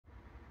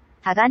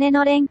鋼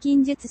の錬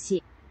金術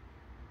師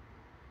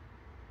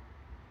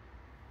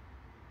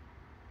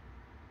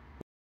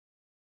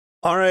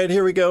Alright,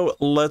 here we go.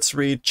 Let's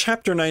read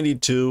Chapter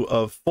 92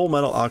 of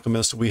Fullmetal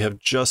Alchemist. We have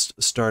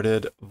just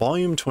started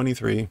Volume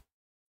 23.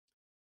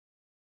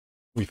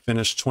 We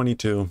finished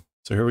 22,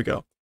 so here we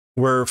go.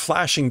 We're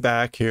flashing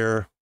back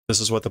here. This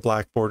is what the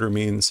black border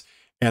means.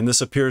 And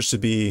this appears to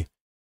be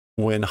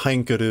when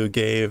Hainkuru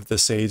gave the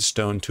Sage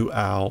Stone to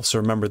Al. So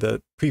remember,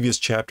 the previous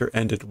chapter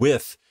ended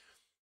with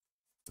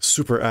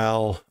Super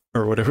Al,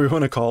 or whatever we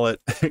want to call it,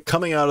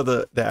 coming out of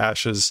the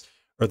ashes,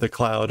 or the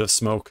cloud of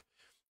smoke.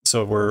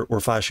 So we're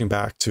flashing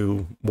back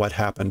to what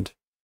happened.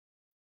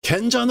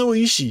 Kenja no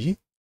Ishi,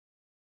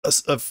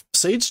 a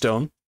Sage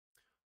Stone.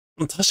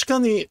 確か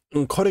に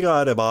これが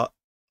あれば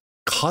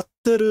勝っ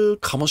てる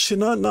かもし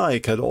れな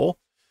いけど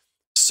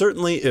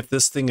certainly if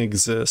this thing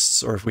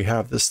exists, or if we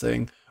have this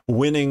thing,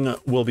 winning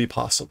will be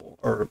possible,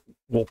 or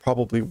we'll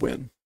probably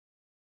win.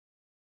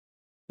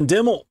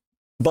 でも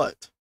but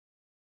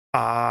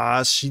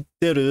知っ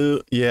て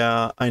る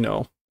yeah, I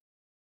know.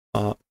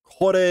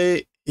 こ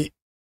れ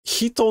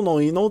人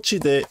の命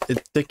で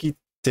でき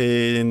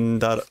てん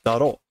だ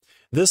ろ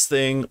う This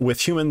thing with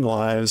human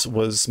lives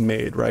was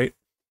made, right?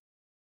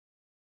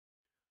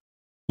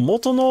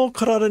 元の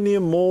体に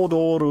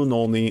戻る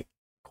のに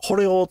こ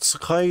れを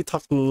使いた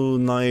く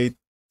ないっ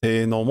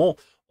てのも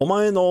お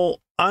前の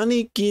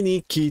兄貴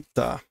に聞い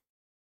た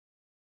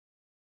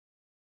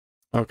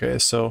Okay,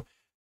 so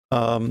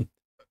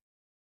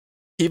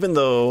even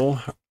though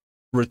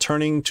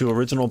returning to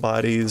original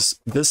bodies,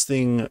 this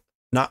thing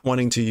not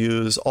wanting to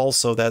use,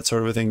 also that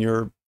sort of a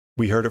thing,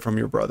 we heard it from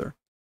your brother.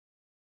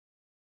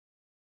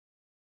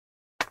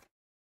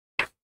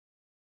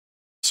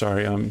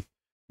 Sorry, I'm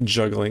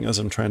juggling as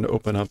I'm trying to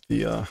open up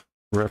the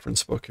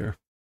reference book here.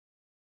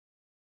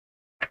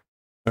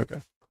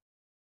 Okay.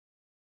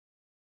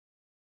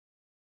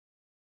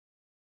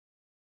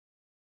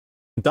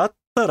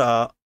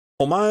 Dattara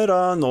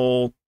omaera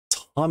no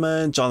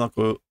tame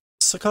janaku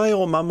sakai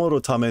o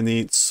mamoru tame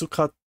ni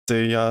tsukatte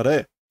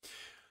yare.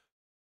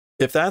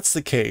 If that's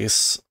the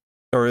case,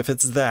 or if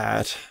it's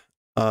that,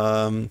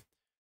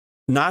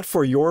 not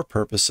for your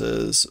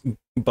purposes,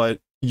 but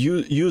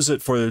use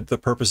it for the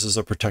purposes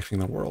of protecting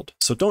the world.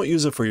 So don't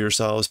use it for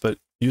yourselves, but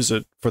use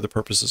it for the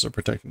purposes of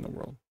protecting the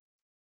world.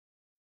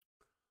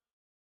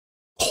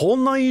 こ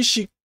んな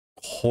石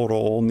こ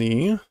ろ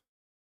に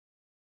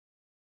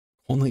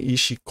こんな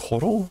石こ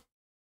ろ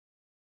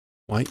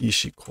Why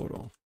石こ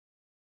ろ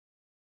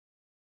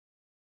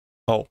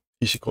Oh,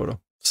 石こ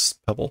ろ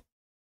Pebble.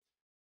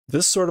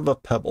 This sort of a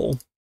pebble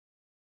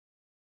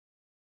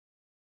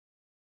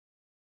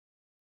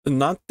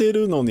なって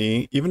るの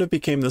に even if it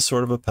became this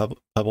sort of a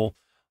pebble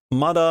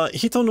まだ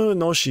人の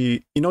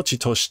命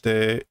とし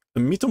て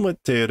認め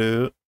てい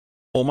る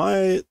お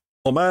前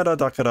ら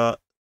だから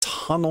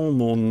頼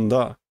むん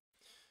だ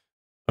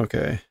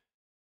Okay.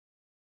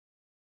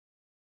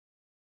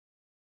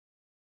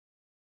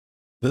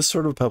 This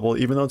sort of pebble,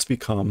 even though it's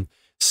become,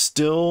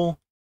 still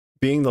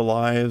being the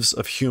lives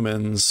of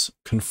humans,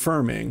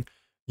 confirming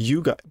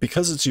you guys,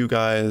 because it's you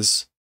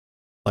guys,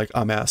 like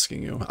I'm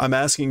asking you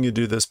to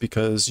do this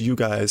because you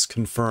guys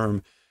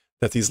confirm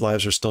that these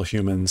lives are still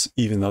humans,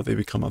 even though they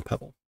become a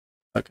pebble.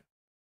 Okay.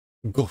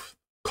 Go.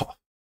 Ka.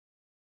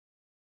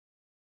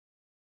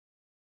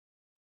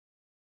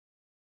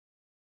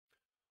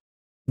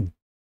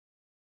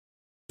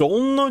 ど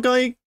んな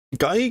外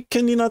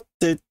見になっ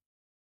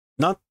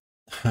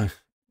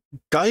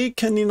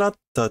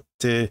たっ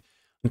て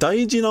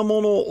大事な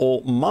もの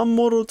を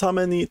守るた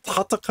めに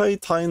戦い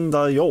たいん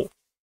だよ。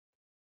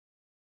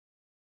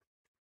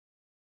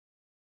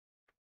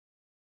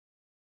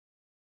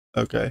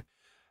Okay.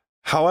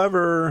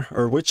 However,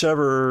 or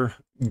whichever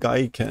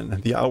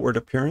gaiken, the outward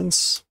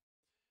appearance,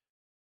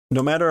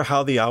 no matter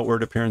how the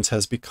outward appearance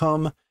has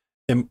become,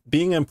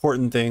 being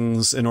important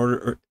things in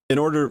order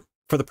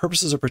for the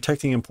purposes of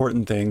protecting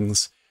important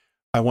things,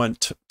 I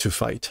want to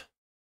fight.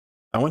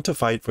 I want to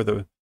fight for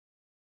the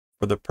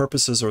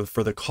purposes or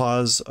for the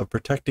cause of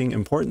protecting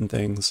important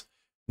things,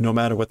 no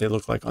matter what they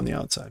look like on the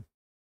outside.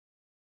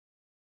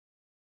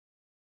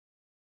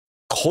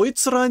 こい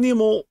つらに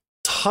も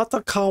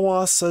戦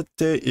わせ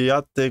てや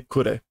って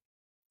くれ.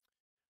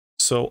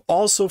 So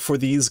also for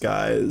these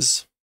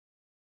guys,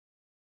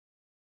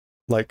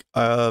 like,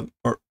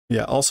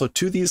 also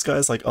to these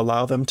guys, like,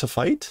 allow them to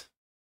fight?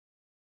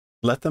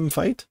 Let them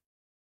fight?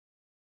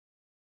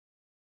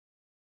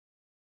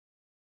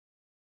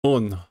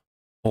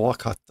 わ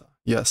かった.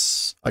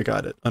 Yes, I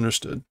got it.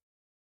 Understood.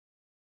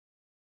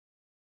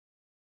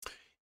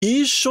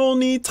 一緒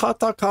に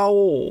戦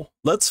おう.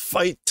 Let's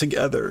fight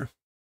together.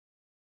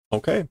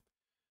 Okay,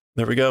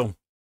 there we go.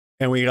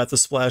 And we got the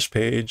splash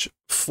page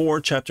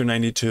for chapter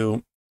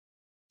 92.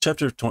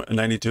 Chapter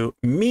 92,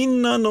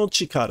 Minna no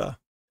Chikara,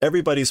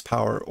 everybody's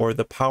power, or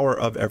the power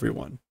of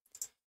everyone.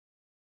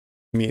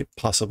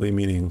 Possibly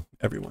meaning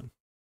everyone.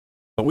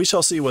 But we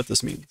shall see what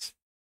this means.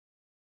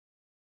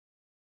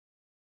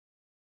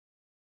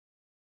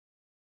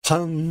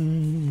 は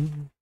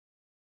ん。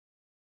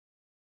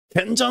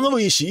賢者の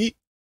石、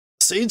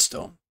Sage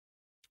Stone.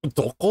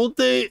 どこ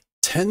で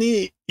手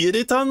に入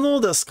れた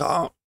のです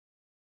か?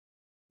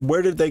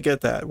 Where did they get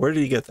that? Where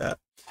did he get that?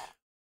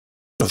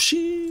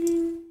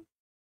 Doshi.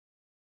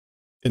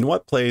 In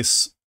what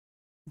place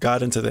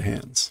got into the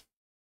hands?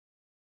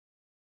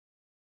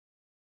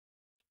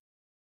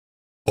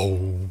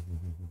 Oh.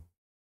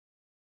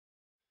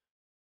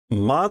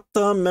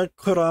 Mata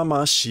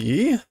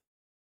mekuramashi.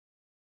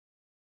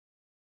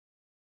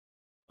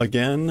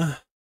 Again.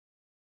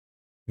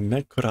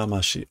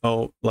 Mekuramashi.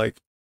 Oh, like,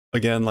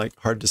 again, like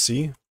hard to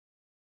see.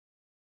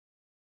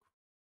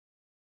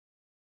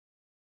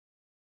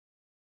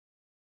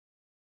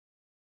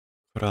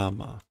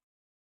 Kurama.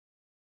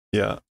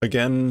 Yeah,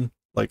 again,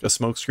 like a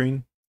smoke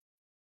screen.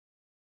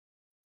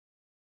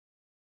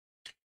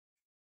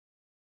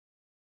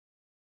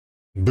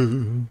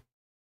 Boo.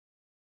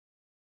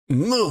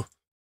 No.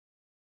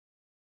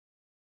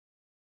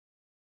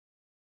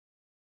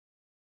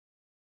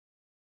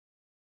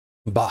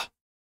 Bah.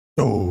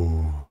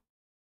 Oh.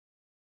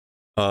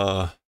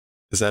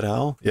 Is that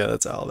Al? Yeah,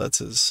 that's Al. That's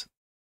his.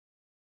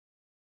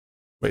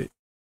 Wait.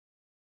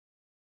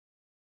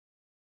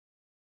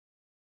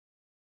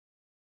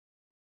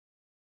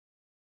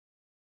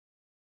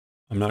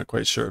 I'm not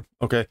quite sure.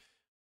 Okay.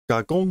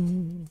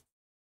 Gagong.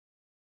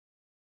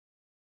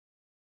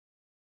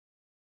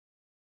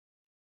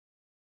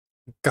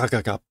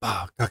 Ga.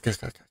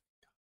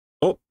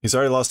 Oh, he's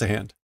already lost a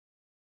hand.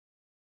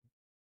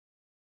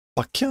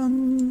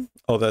 Bakyan.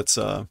 Oh, that's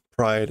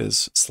Pride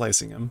is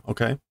slicing him.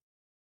 Okay.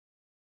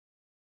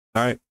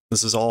 All right.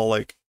 This is all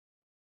like,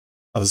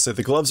 I was gonna say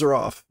the gloves are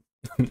off.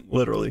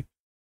 Literally.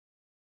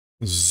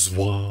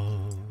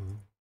 Zwa.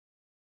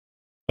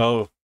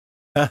 Oh.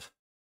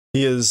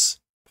 He is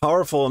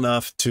powerful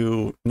enough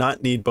to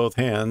not need both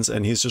hands,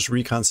 and he's just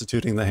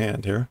reconstituting the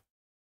hand here.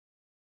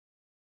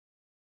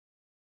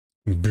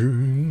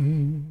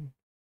 Boom.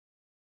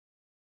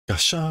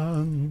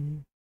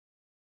 Gashan.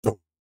 Oh.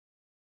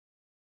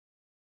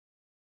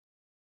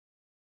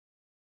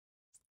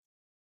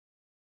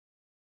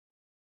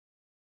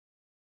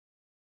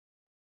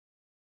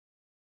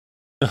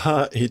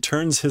 He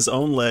turns his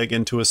own leg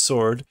into a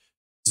sword.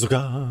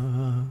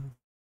 Zuga.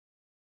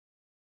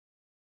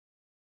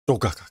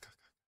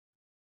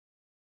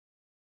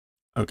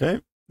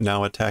 Okay,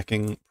 now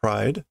attacking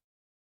Pride.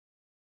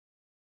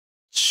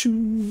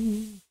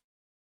 Shoo.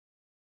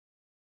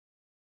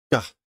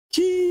 Ga.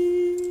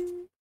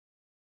 Ki.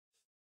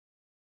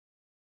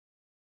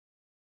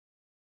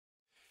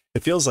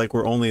 It feels like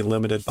we're only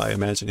limited by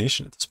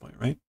imagination at this point,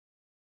 right?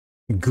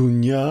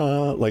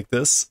 Gunya, like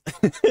this.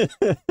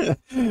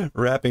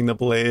 Wrapping the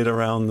blade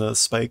around the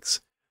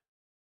spikes.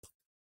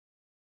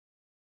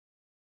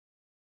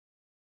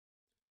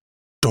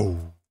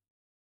 Do.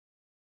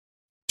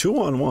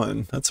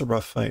 2-on-1. That's a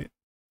rough fight.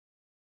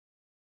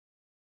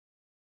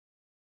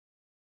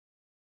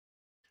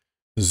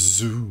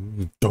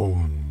 Zoom.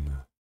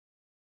 Don.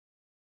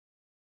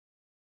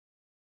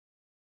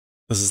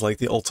 This is like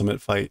the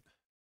ultimate fight.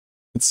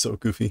 It's so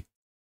goofy.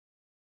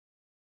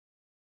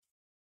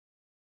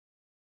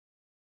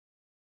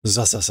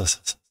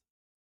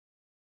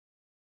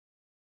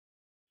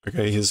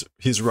 Okay,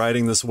 he's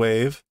riding this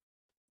wave.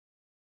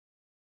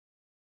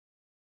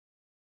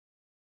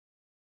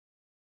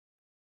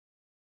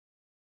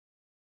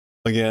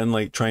 Again,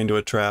 like trying to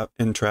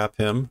entrap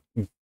him.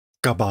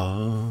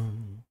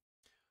 Gabam.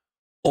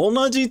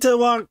 Onaji te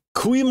wa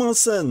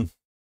kuimasen.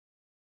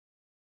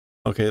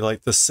 Okay,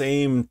 like the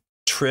same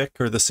trick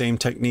or the same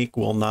technique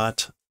will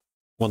not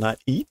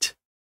eat.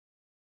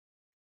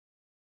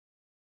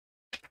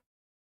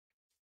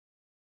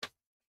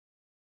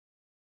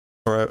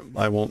 Or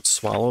I won't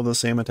swallow the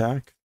same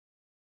attack.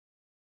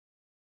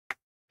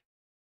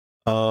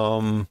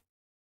 Can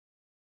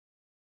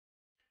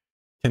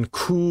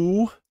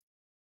ku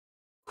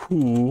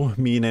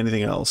mean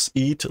anything else?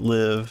 Eat,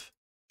 live,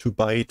 to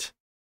bite,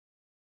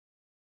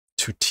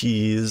 to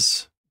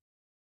tease,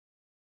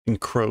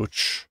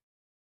 encroach,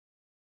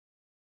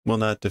 will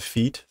not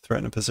defeat,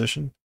 threaten a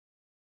position,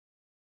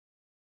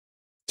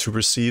 to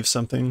receive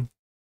something.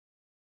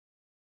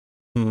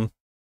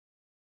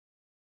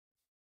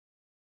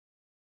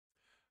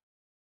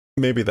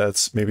 Maybe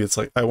it's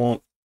like I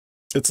won't,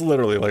 it's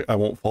literally like I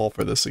won't fall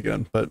for this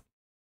again, but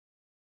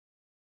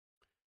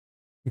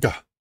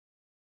ga.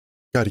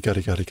 Gari.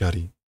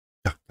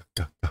 Ga.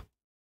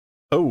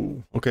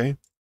 Oh, okay.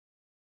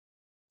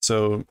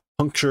 So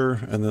puncture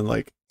and then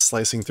like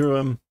slicing through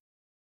him.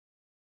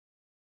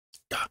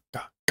 Ga.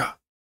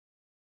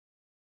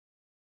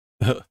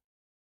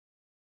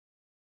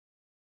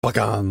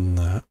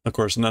 Bagan. Of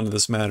course, none of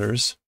this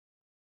matters.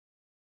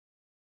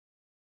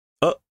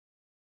 Oh,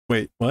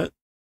 wait, what?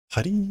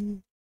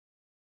 Hari.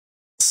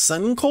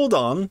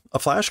 Senkodan, a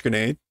flash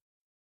grenade.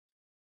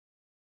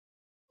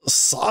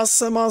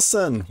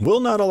 Sasemasen, will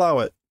not allow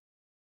it.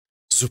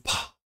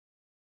 Zupa.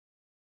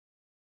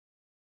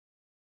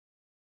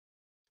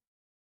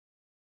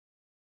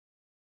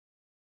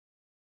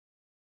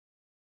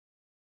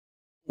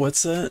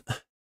 What's that?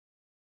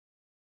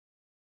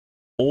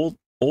 Old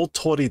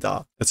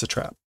Torida. It's a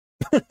trap.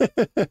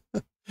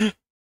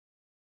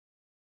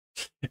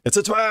 It's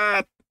a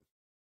twat!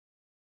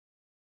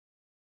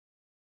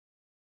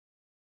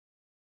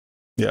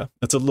 Yeah,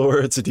 it's a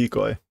lure, it's a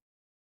decoy.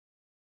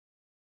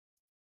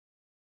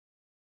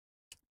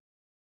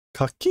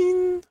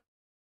 Kakin.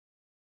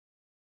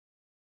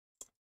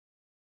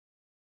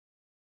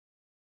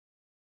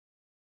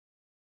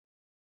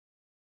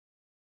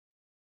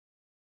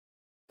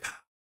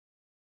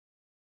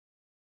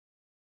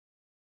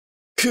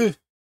 K.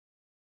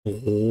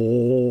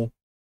 Oh.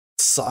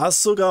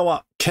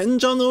 Sasugawa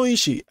Kenja no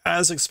Ishi,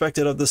 as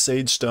expected of the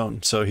Sage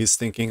Stone. So he's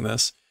thinking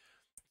this.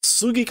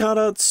 Tsugi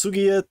kara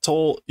tsugi e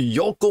to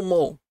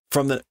yokomo.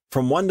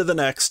 From one to the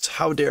next.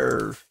 How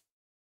dare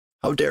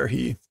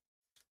he?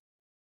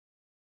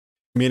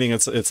 Meaning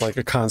it's like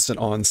a constant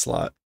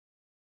onslaught.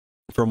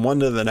 From one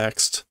to the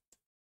next.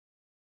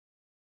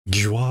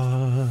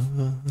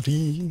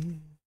 Gyuari.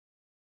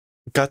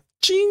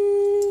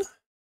 Gaching.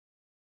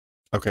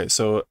 Okay,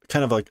 so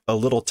kind of like a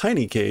little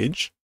tiny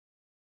cage.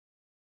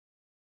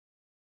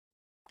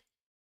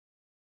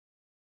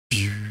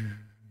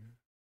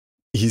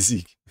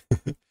 Easy.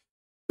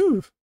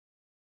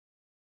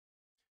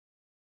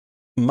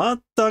 ま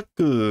った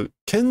く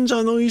賢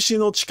者の石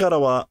の力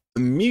は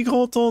見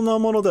事な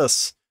もので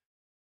す。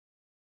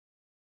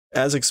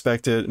As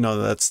expected,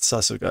 no, that's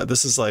Sasuga.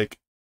 This is like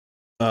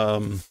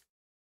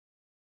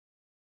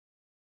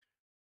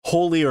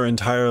wholly or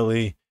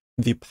entirely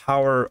the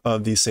power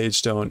of the Sage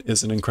Stone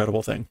is an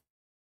incredible thing.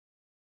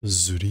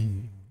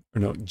 Zuri.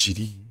 Or no,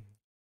 Jiri.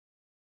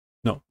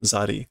 No,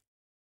 Zari.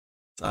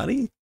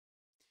 Zari?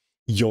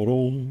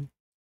 Yoro.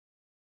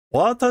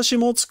 私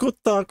も作っ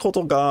たこ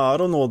とがあ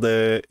るの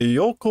で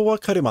よくわ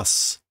かりま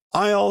す。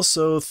I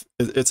also,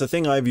 it's a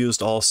thing I've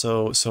used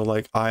also, so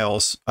like I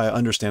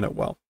understand it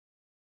well.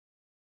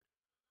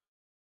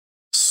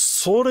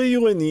 それ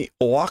ゆえに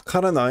わ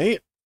からない。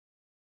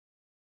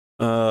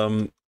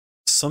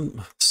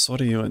そ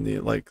れゆえに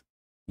like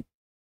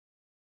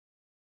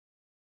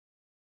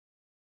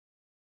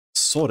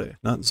それ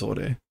not そ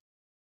れ。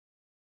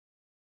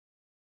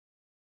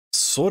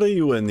それ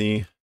ゆえ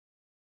に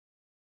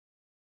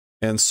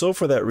and so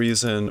for that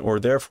reason or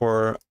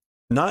therefore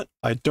not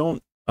I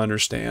don't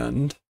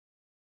understand.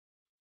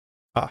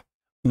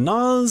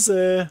 な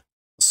ぜ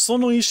そ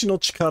の石の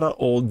力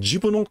を自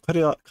分の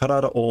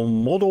体を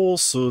戻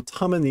す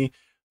ために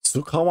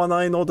使わ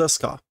ないのです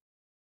か?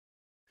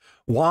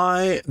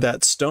 Why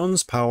that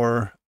stone's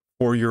power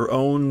for your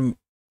own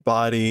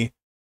body,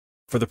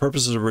 for the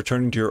purposes of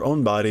returning to your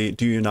own body,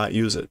 do you not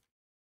use it?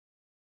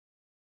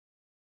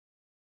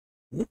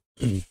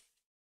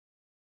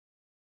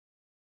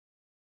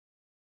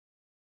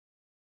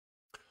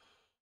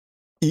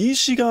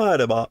 石があ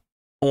れば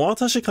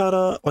私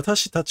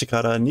たち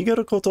から逃げ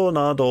ること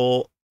な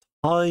ど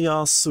た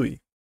やす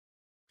い。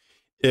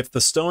If the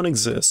stone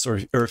exists, or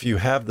if you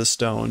have the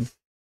stone,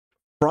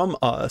 from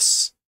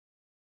us,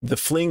 the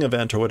fleeing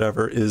event or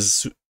whatever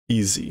is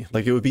easy.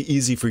 Like it would be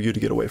easy for you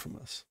to get away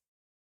from us.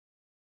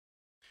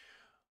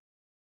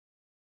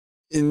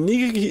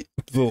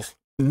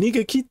 逃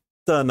げ切っ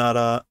たな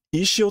ら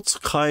石を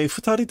使い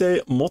二人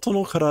で元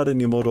の体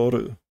に戻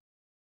る。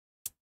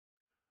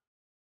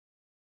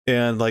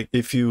And like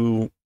if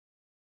you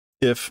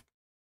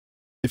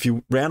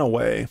ran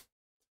away,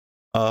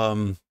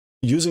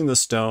 using the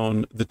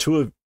stone,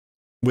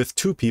 with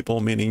two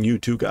people, meaning you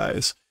two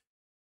guys,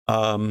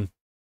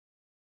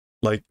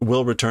 like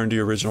will return to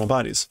your original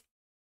bodies.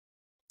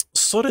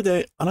 それ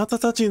であなた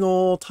たち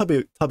の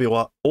旅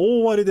は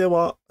終わりで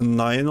は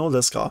ないの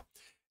ですか?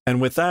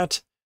 And with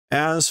that,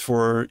 as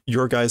for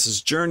your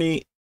guys'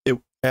 journey,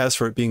 as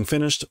for it being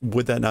finished,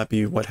 would that not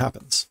be what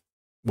happens?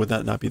 Would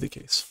that not be the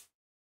case?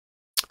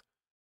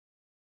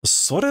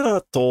 それ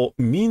らと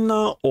みん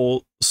な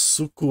を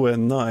救え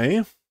ない。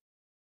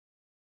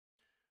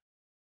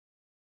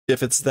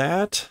If it's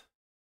that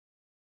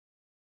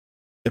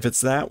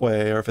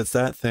way, or if it's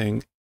that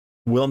thing,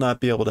 will not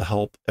be able to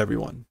help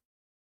everyone.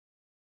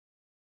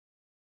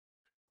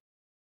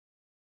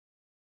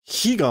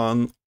 悲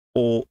願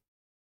を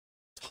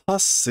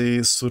達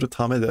成する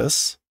ためで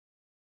す。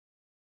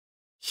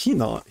悲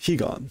願。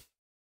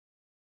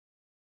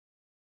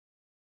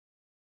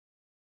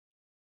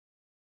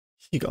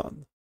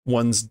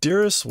One's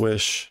dearest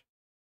wish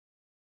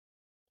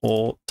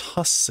を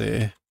達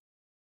成。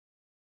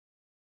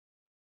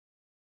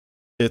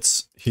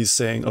He's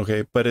saying,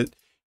 okay, but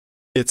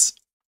it's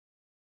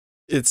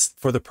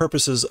for the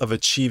purposes of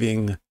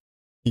achieving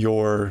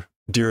your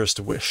dearest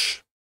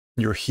wish,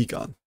 your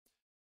higan.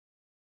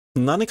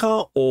 何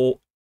かを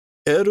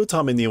得る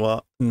ために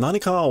は何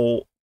か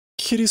を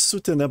切り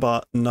捨てね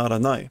ばなら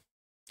ない。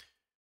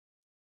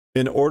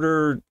In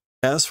order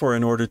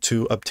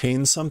to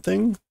obtain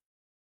something,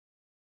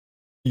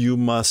 you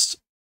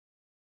must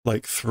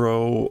like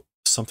throw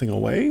something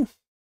away.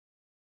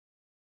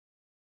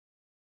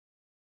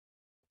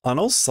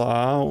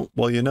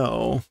 well, you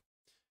know.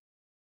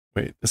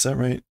 Wait, is that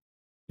right?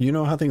 You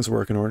know how things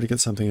work. In order to get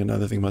something,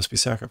 another thing must be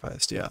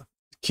sacrificed. Yeah.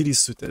 Kiri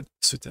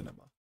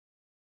sutenema.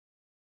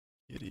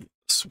 Kiri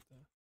sute.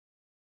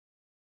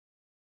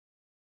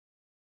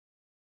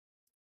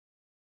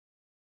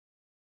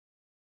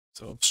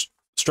 So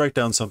strike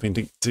down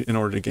something in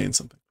order to gain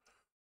something.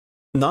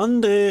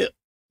 Nande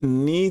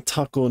ni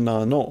taku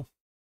nano?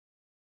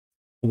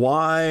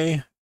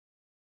 Why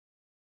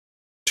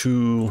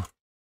two?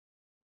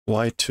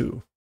 Why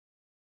two?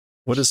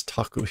 What is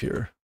taku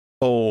here?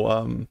 Oh,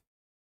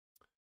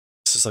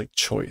 this is like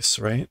choice,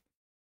 right?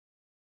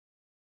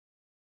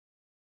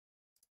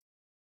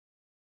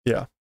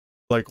 Yeah.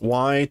 Like,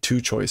 why two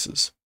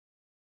choices?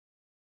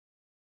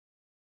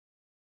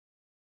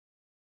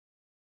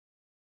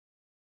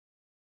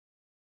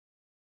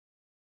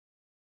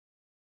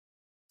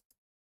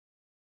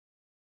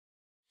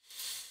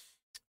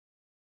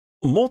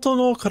 Moto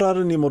no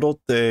karada ni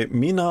modotte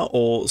mina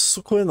o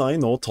sukuenai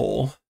no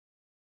to.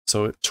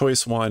 So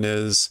choice one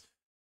is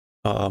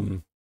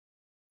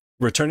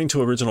returning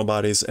to original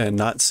bodies and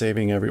not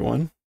saving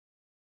everyone.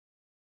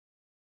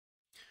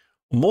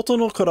 Moto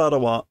no karada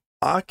wa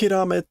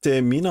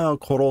akiramete mina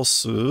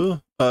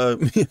korosu.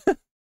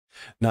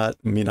 Not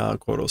mina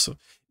korosu.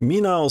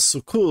 Mina o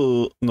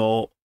suku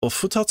no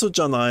futatsu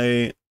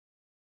janai.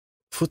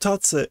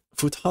 Futatsu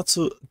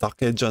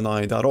dake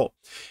janai daro.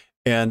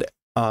 And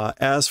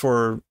as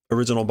for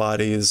original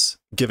bodies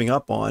giving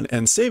up on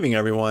and saving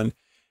everyone,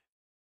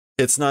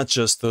 it's not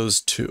just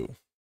those two.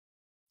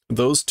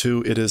 Those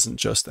two, it isn't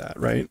just that,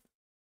 right?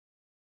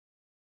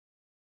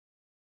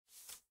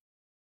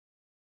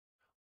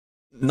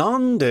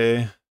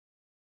 Nande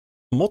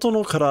moto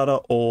no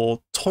karada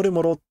o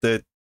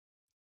torimorotte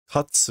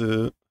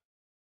katsu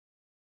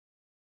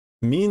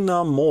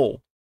minna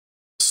mo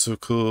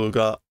suku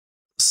ga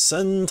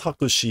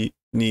sentakushi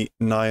ni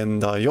naiん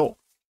だよ.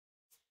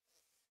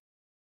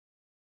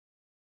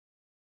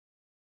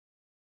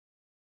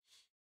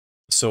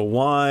 So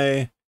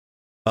why,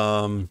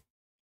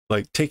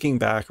 like taking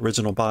back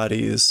original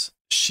bodies,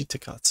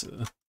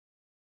 shitekatsu.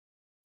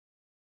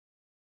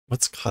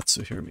 What's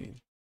katsu here mean?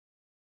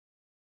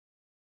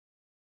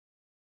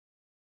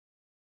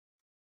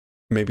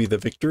 Maybe the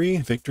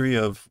victory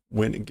of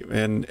winning,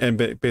 and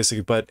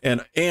basically, but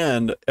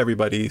and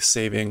everybody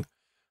saving.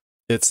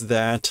 It's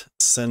that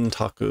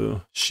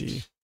sentaku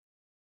shi.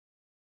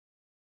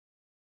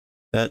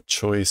 That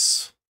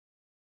choice.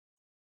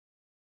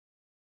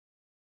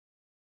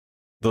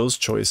 Those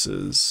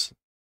choices.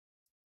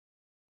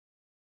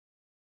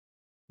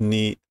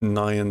 Ni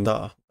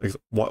nayanda.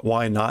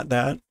 Why not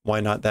that? Why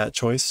not that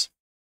choice?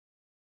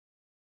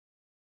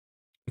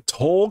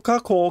 Toka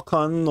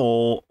kokan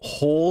no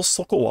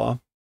housoku wa.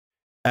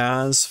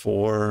 As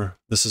for,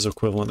 this is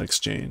equivalent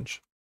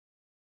exchange.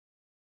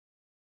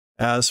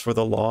 As for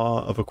the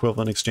law of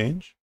equivalent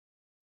exchange.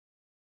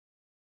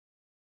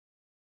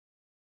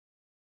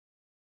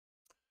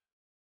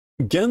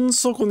 原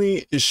則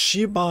に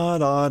縛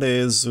ら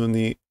れず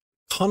に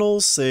可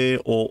能性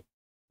を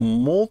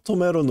求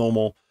めるの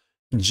も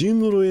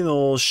人類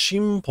の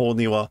進歩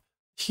には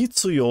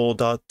必要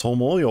だと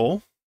思う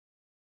よ。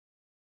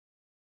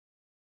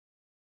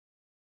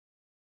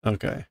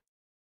Okay.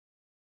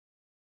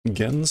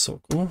 原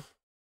則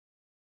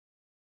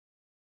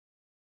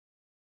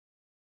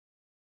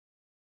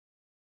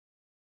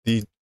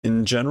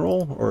in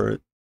general, or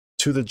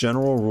to the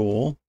general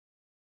rule,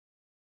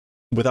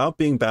 without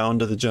being bound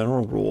to the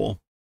general rule,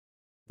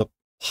 the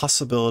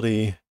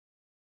possibility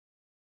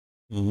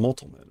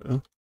求め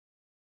る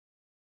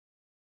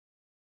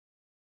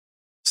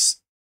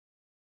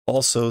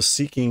also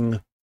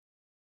seeking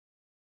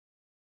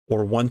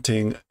or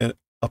wanting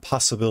a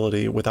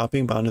possibility without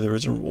being bound to the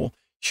original rule.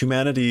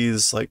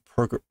 Humanity's like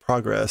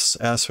progress,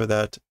 as for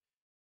that,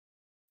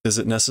 is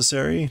it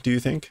necessary, do you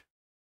think?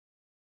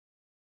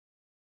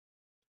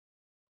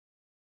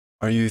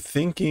 Are you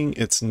thinking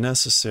it's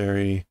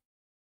necessary,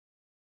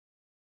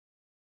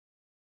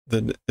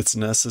 that it's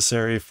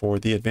necessary for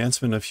the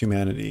advancement of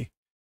humanity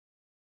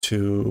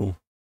to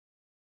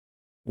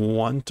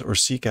want or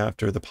seek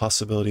after the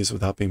possibilities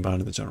without being bound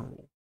to the general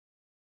rule?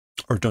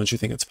 Or don't you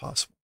think it's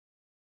possible?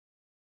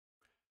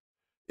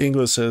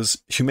 English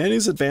says,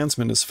 humanity's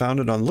advancement is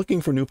founded on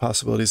looking for new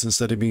possibilities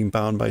instead of being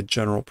bound by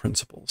general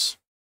principles.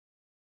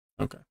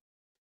 Okay.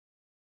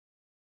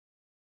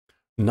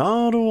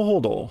 なるほ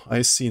ど.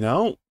 I see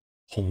now.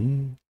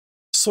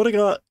 それ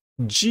が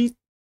実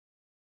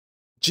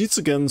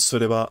現す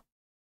れば、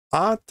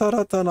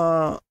新た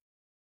な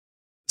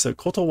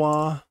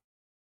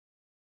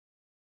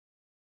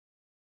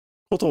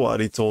断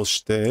りと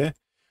して、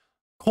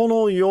こ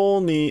のよ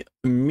うに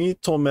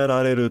認め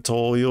られる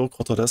という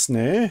ことです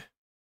ね。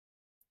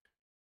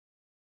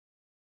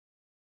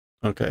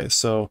Okay,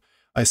 so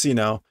I see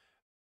now.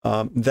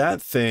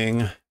 That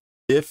thing,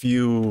 if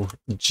you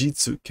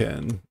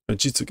jitsugen,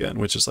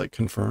 which is like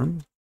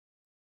confirm,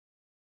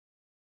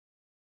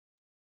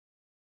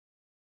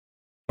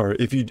 or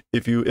if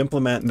you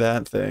implement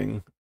that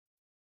thing,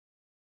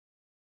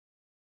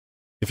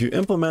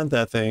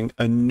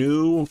 a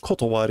new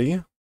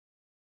kotowari,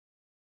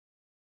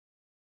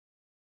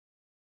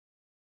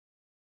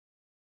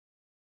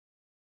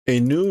 a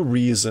new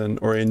reason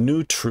or a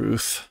new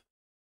truth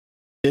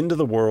into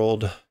the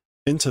world,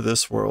 into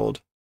this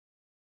world,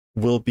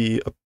 will be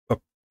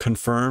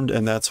confirmed,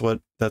 and that's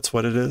what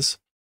it is.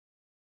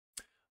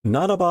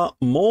 ならば、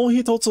もう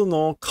一つ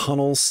の可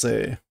能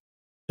性.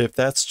 If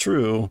that's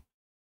true,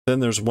 then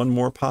there's one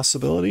more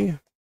possibility.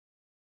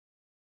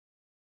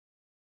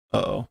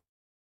 Uh-oh.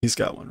 He's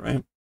got one,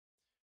 right?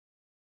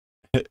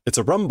 It's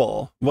a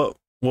rumble. What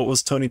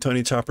was Tony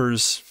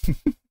Chopper's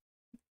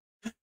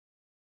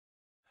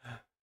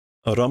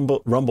a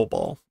rumble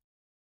ball?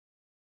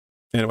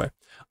 Anyway.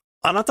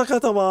 あなた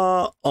方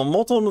は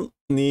元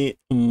に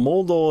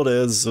戻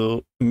れ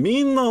ず、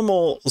みんな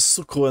も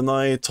救え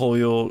ないと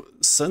いう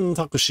選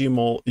択肢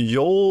も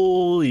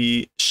用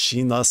意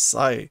しな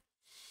さい.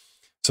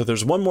 So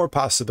there's one more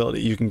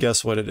possibility. You can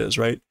guess what it is,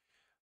 right?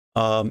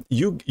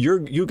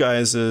 You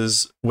guys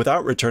is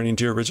without returning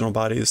to your original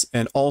bodies,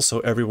 and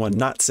also everyone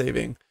not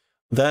saving.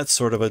 That's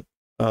sort of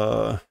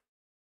a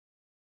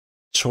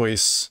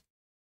choice.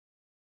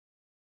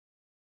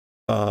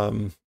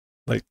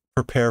 Like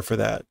prepare for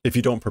that if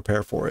you don't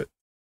prepare for it.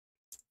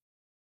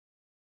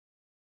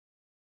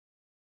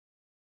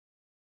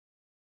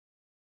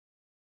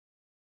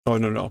 Oh,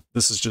 no.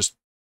 This is just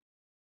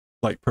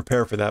like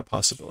prepare for that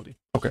possibility.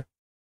 Okay.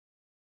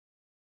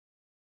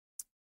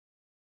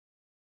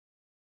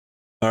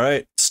 All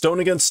right. Stone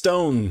against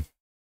stone.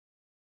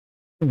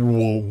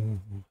 Whoa.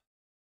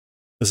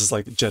 This is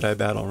like Jedi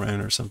battle, right?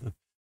 Or something.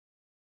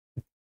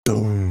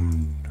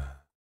 Stone.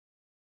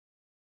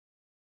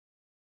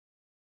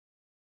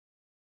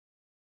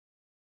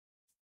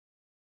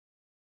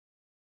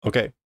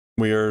 Okay.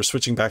 We are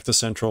switching back to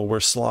Central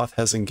where Sloth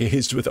has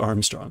engaged with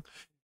Armstrong.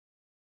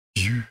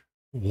 You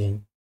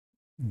won't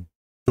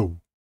do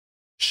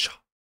shot.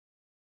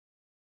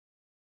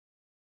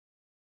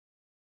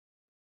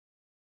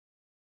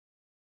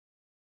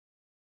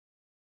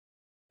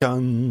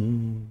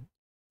 Gun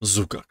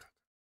Zuka.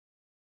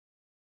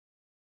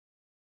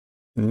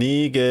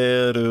 逃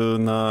げる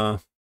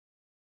な。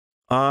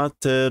当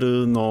て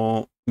る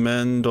の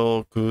めん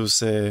どく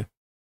せ。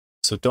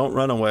So don't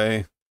run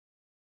away.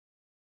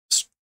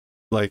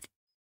 Like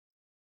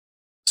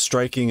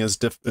striking is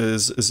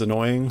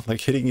annoying.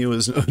 Like hitting you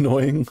is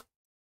annoying.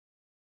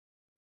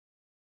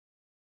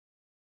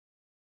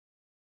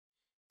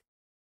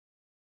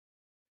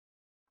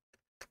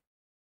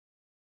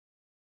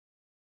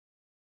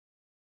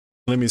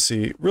 Let me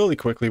see really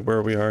quickly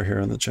where we are here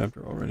in the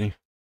chapter already.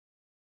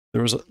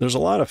 There's a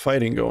lot of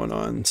fighting going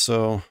on,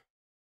 so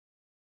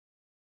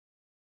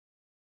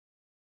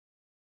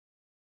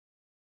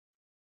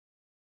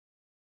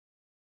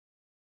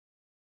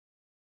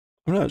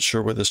I'm not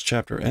sure where this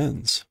chapter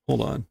ends.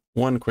 Hold on,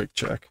 one quick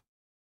check.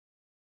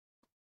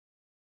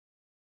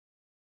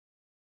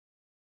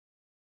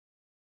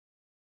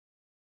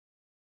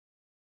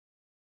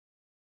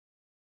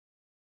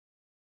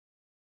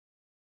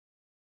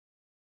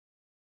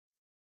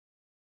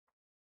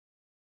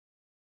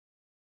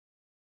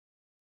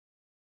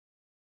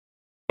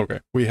 Okay,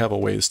 we have a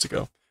ways to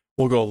go.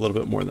 We'll go a little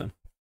bit more then.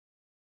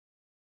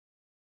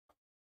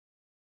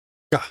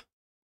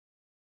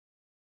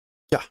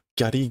 Yeah,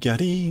 gaddy.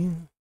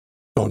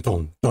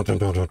 Dun.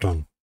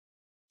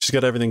 She's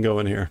got everything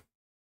going here.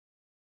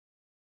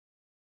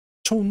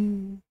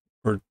 Chon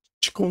or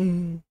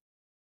chikon,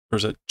 or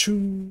is it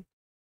chun?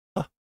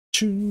 Ah,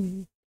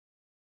 chun.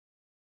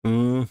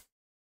 Pori.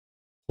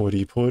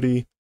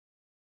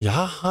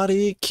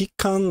 Yahari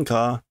kikan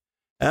ka.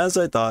 As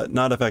I thought,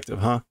 not effective,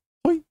 huh?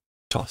 Hoi,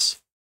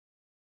 toss.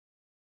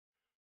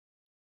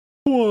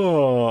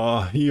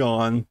 Whoa,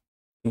 yawn.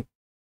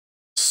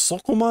 そ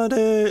こま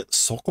で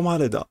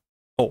だ.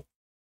 Oh,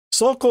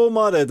 そこ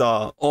まで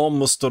だ.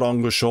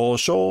 Armstrong少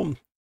々.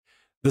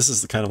 This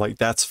is the kind of like,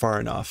 that's far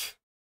enough.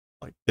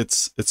 Like,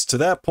 it's to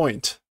that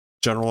point,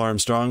 General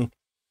Armstrong.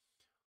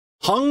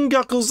 反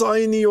逆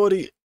罪によ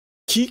り、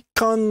機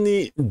関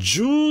に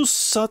銃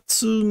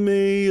殺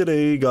命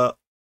令が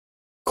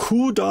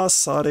下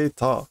され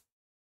た.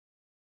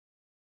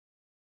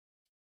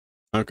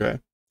 Okay.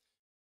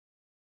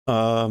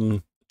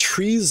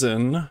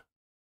 Treason.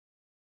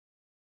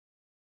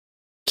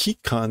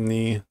 Kikan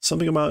ni.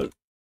 Something about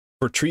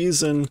for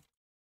treason.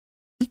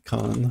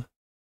 Kikan.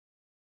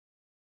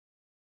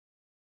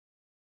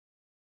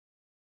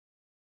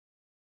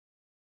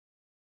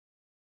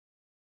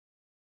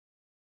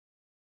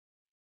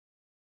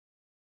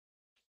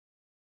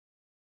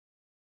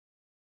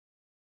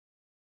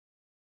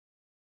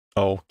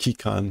 Oh,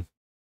 Kikan.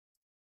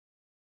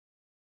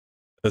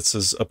 This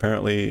is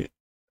apparently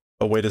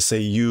a way to say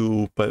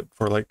you, but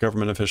for like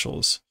government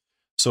officials.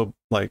 So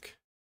like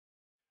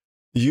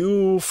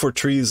you for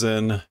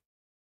treason,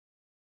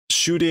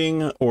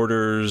 shooting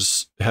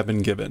orders have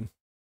been given.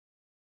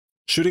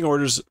 Shooting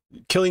orders,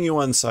 killing you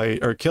on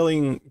sight, or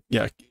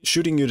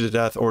shooting you to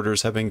death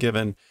orders have been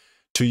given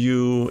to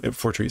you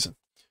for treason.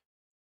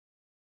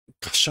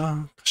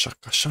 Kasha.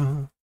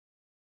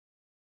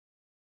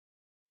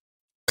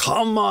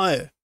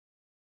 Kamae.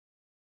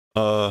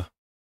 What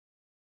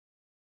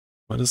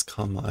is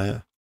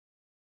kamae?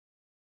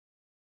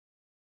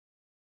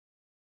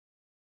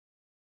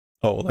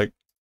 Oh, like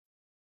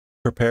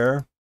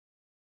prepare,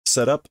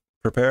 set up,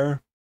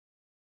 prepare.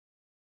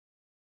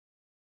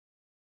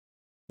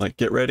 Like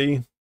get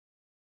ready.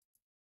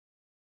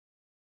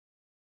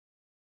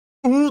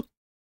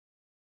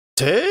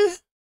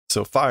 Ute?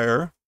 So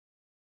fire.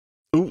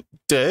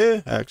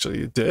 Ute?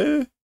 Actually,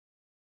 de?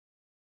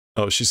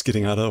 Oh, she's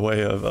getting out of the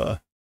way of,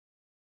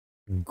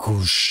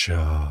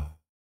 Gusha.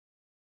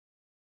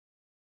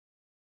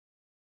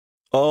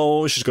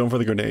 Oh, she's going for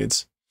the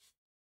grenades.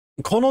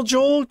 この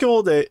状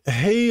況で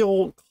兵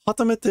を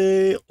固め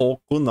てお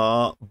く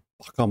な、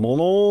バカ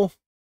者.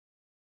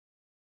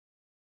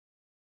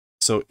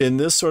 So in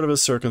this sort of a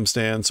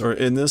circumstance, or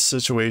in this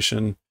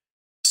situation,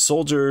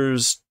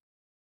 soldiers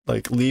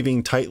like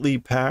leaving tight,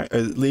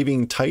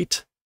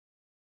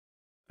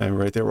 and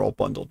right, they were all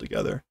bundled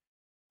together,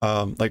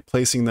 like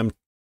placing them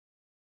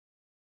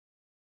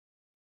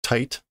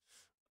tight.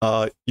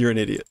 You're an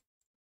idiot.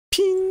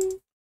 Ping.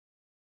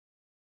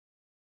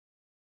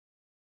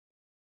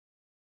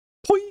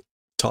 Poi.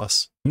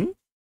 Toss.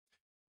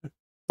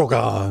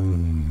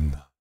 Rogan.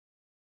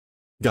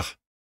 Yeah.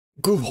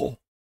 Google.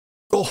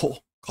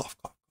 Go. Cough,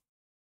 cough.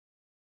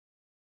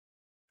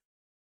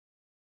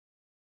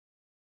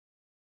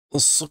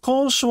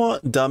 少し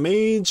はダメ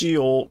ージ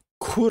を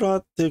食ら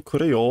ってく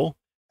れよ.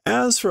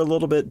 As for a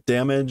little bit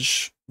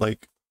damage,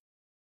 like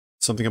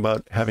something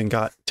about having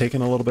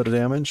taken a little bit of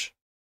damage.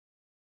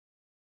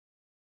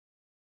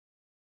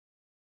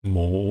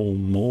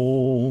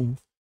 Bo.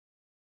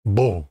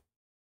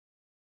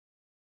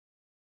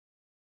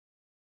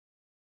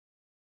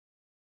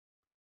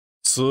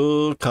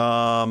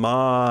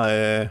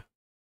 Tsukamae.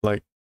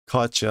 Like,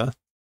 gotcha.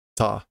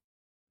 Ta.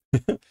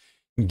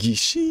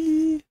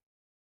 Gishi.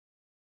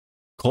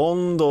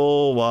 今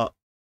度は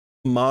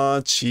間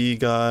違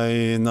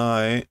い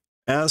ない.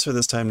 As for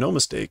this time, no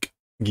mistake.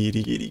 ギ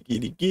リギリギ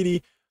リギ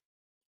リ.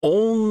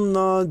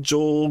 女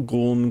上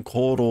軍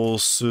殺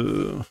す.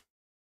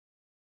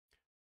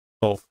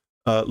 Oh,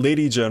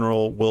 Lady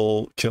General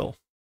will kill,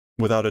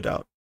 without a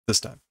doubt, this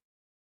time.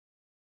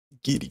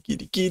 Giri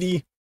giri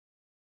giri.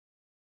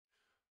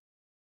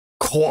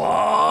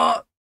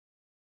 Kwa!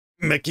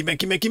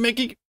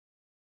 Meki.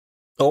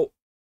 Oh,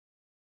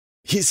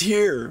 he's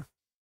here.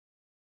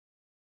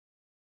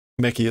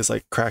 Meki is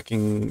like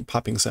cracking,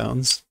 popping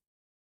sounds.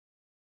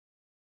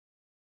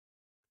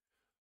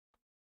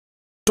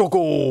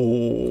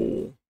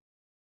 Doko!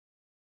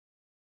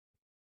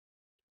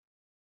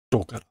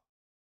 Dokara.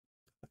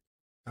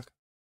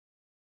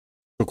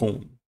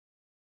 Dokon.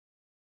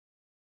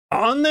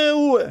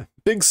 Aneue!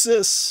 Big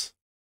sis!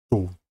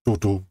 Do.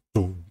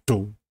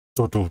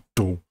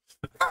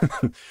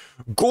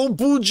 Go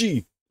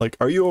Buji! Like,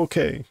 are you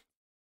okay?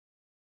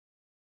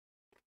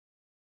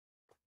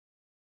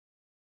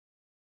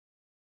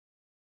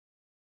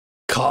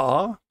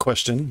 Ka?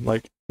 Question.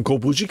 Like,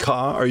 Gobuji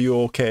Ka, are you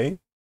okay?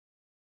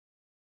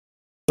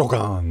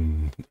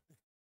 Dogan.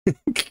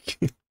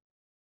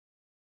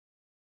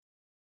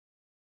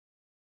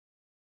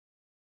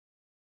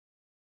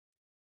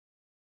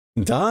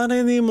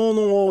 誰に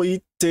物を言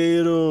ってい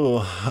る,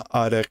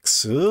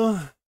 Alex?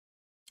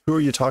 Who are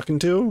you talking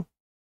to?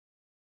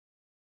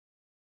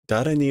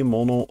 誰に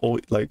物を,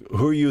 like,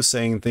 who are you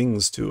saying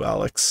things to,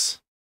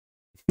 Alex?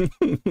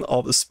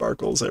 All the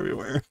sparkles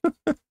everywhere.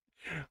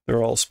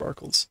 They're all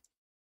sparkles.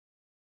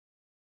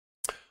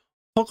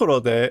 とこ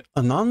ろで、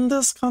何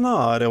ですか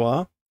な、あれ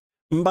は?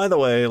 By the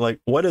way, like,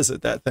 what is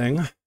it, that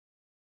thing?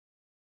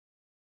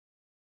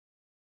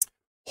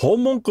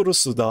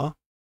 Homunculus da.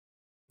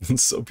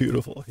 It's so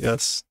beautiful,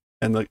 yes.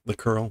 And the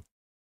curl.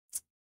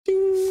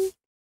 Ding.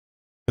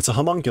 It's a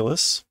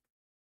homunculus.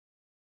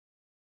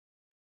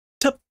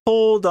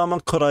 Teppo dama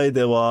kurai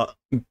de wa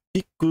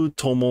biku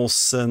tomo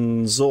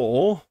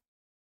senzo.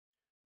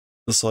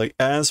 It's like,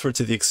 as for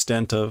to the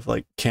extent of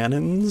like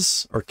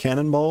cannons or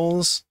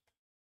cannonballs,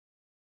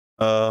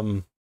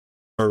 or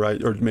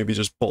maybe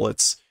just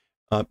bullets.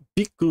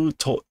 Biku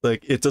to,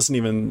 like, it doesn't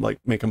even like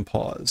make them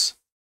pause.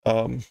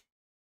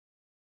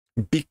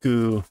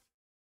 Biku.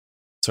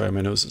 Sorry,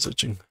 my nose is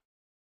itching.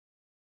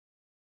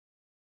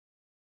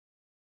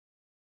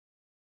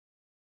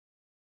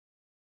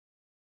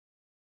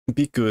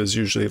 Biku is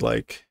usually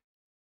like,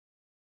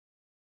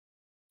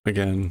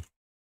 again,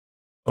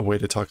 a way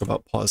to talk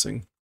about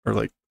pausing or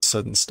like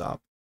sudden stop.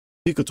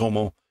 Biku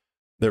tomo.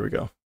 There we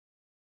go.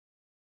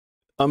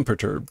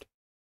 Unperturbed.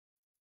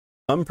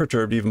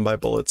 Unperturbed even by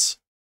bullets.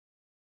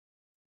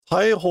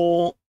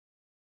 Taiho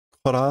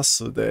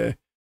karasu de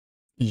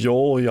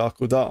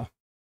youyaku da.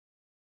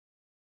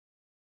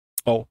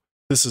 Oh,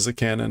 this is a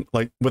cannon.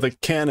 Like, with a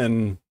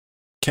cannon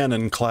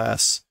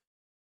class,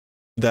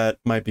 that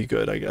might be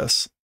good, I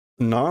guess.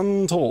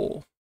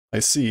 Nanto. I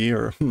see,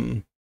 or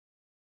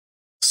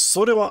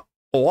それは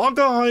我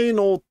が輩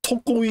の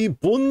得意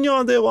分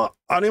野では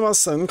ありま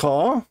せん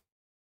か?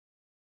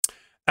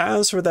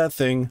 As for that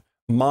thing,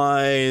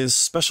 my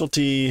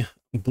specialty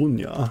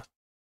bunya.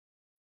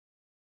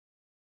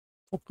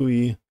 得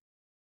意.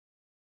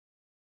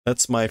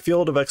 That's my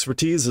field of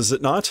expertise, is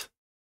it not?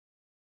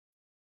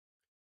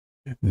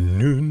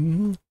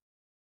 Noon.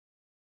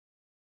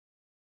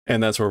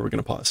 And that's where we're going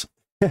to pause.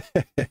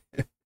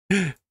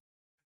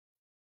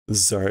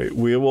 Sorry,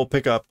 we will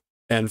pick up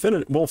and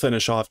we'll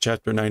finish off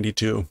chapter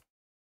 92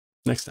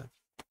 next time.